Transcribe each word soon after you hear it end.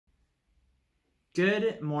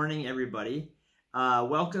Good morning, everybody.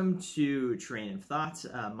 Welcome to Train of Thoughts.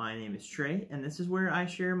 My name is Trey, and this is where I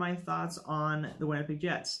share my thoughts on the Winnipeg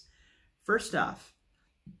Jets. First off,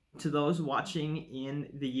 to those watching in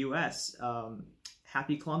the U.S.,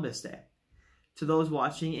 happy Columbus Day. To those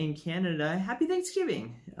watching in Canada, happy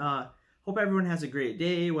Thanksgiving. Hope everyone has a great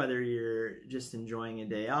day, whether you're just enjoying a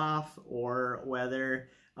day off or whether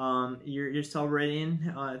you're celebrating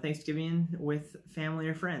Thanksgiving with family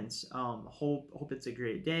or friends. Hope it's a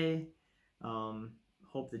great day.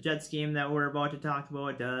 Hope the Jets game that we're about to talk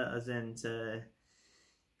about doesn't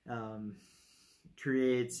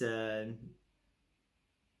create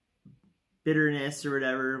bitterness or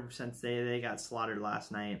whatever since they got slaughtered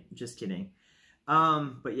last night. Just kidding.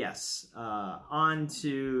 But yes, on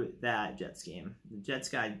to that Jets game. The Jets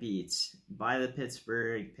got beat by the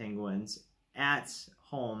Pittsburgh Penguins at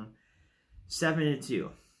home, 7-2.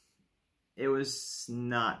 It was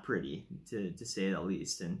not pretty, to say the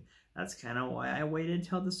least, and that's kind of why I waited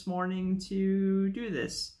till this morning to do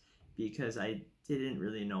this, because I didn't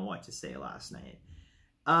really know what to say last night.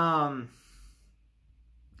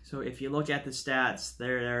 So if you look at the stats,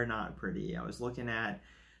 they're not pretty. I was looking at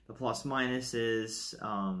the plus minuses.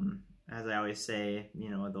 As I always say,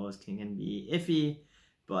 those can be iffy,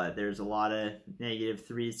 but there's a lot of negative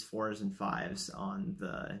 3s, 4s, and 5s on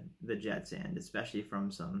the Jets end, especially from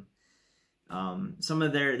some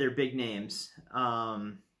of their big names.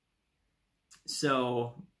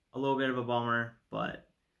 So a little bit of a bummer, but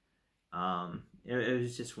it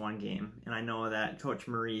was just one game, and I know that Coach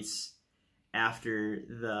Maurice after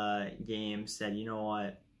the game said, you know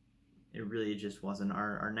what, it really just wasn't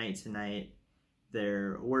our night tonight.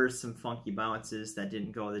 There were some funky bounces that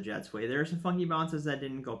didn't go the Jets' way. There were some funky bounces that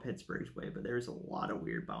didn't go Pittsburgh's way, but there was a lot of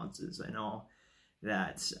weird bounces. I know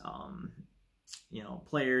that,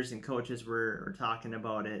 players and coaches were talking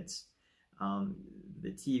about it.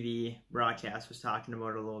 The TV broadcast was talking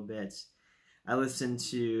about it a little bit. I listened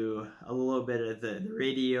to a little bit of the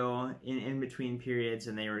radio in between periods,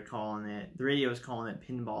 and they were calling it, the radio was calling it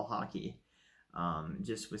pinball hockey,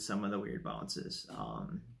 just with some of the weird bounces.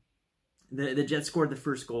 The Jets scored the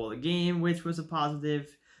first goal of the game, which was a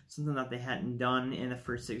positive, something that they hadn't done in the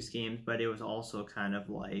first 6 games, but it was also kind of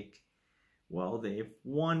like, well, they've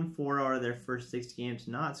won 4 out of their first 6 games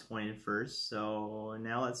not scoring first, so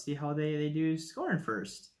now let's see how they do scoring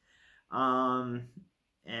first. And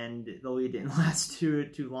the lead didn't last too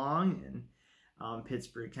long, and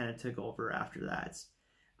Pittsburgh kind of took over after that.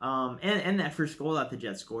 And that first goal that the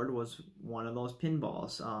Jets scored was one of those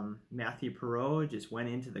pinballs. Matthew Perreault just went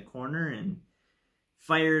into the corner and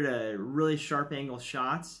fired a really sharp angle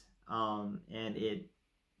shot, and it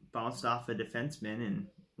bounced off a defenseman and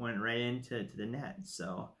went right into the net.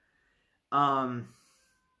 So,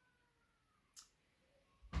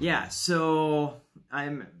 yeah. So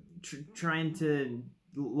I'm trying to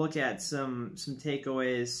look at some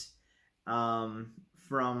takeaways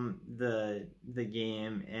from the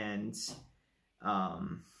game, and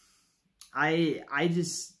I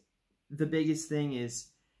just, the biggest thing is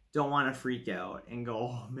don't want to freak out and go,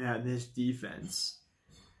 oh man, this defense,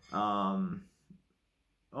 oh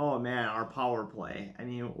man, our power play. I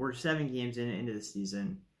mean, we're 7 games into the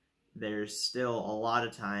season. There's still a lot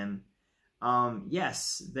of time.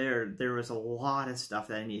 Yes, there was a lot of stuff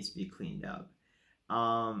that needs to be cleaned up.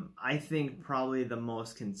 I think probably the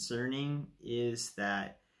most concerning is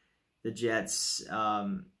that the Jets,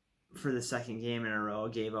 for the second game in a row,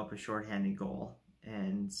 gave up a shorthanded goal,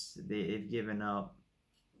 and they've given up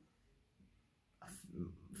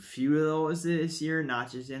a few of those this year, not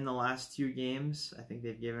just in the last 2 games. I think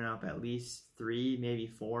they've given up at least 3, maybe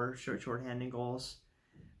 4 shorthanded goals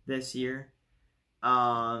this year.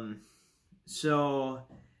 So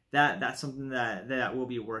that's something that will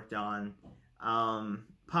be worked on.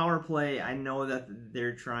 Power play, I know that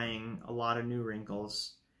they're trying a lot of new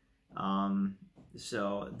wrinkles,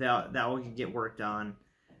 so that will get worked on.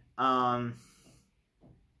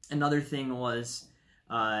 Another thing was,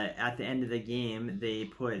 at the end of the game, they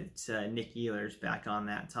put Nick Ehlers back on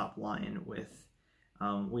that top line with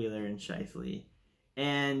Wheeler and Scheifele,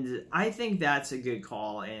 and I think that's a good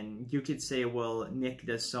call. And you could say, well, Nick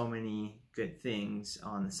does so many good things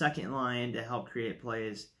on the second line to help create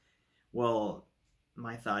plays. Well,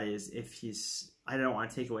 my thought is, I don't want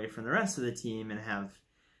to take away from the rest of the team and have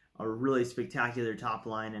a really spectacular top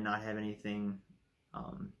line and not have anything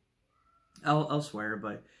elsewhere,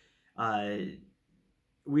 but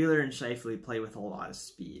Wheeler and Scheifele play with a lot of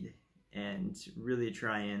speed and really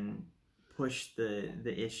try and push the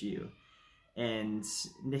issue. And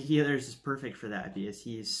Nick Ehlers is perfect for that because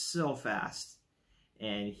he is so fast,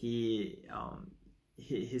 and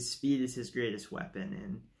his speed is his greatest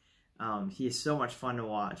weapon, and he is so much fun to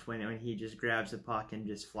watch when he just grabs the puck and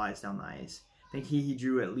just flies down the ice. I think he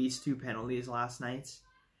drew at least 2 penalties last night.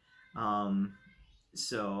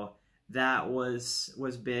 So that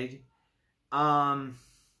was big.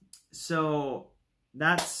 So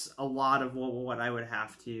that's a lot of what I would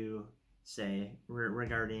have to say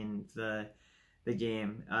regarding the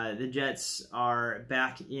game. The Jets are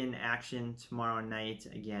back in action tomorrow night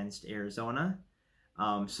against Arizona.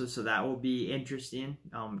 So that will be interesting.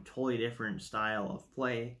 Totally different style of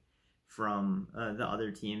play from the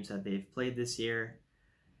other teams that they've played this year.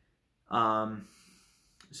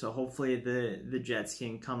 So hopefully the Jets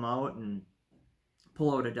can come out and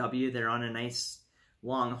pull out a W. They're on a nice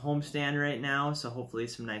long homestand right now, so hopefully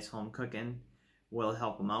some nice home cooking will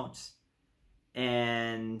help them out.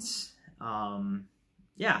 And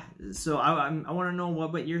yeah, so I want to know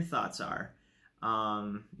what your thoughts are.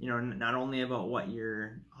 You know, not only about what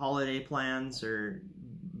your holiday plans or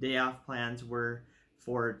day off plans were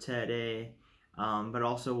for today, but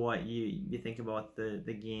also what you think about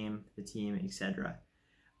the game, the team, etc.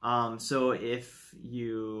 So if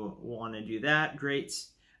you want to do that, great.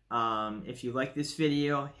 If you like this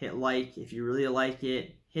video, hit like. If you really like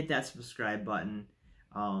it, hit that subscribe button.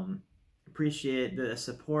 Appreciate the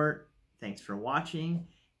support. Thanks for watching,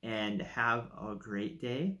 and have a great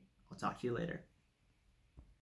day. I'll talk to you later.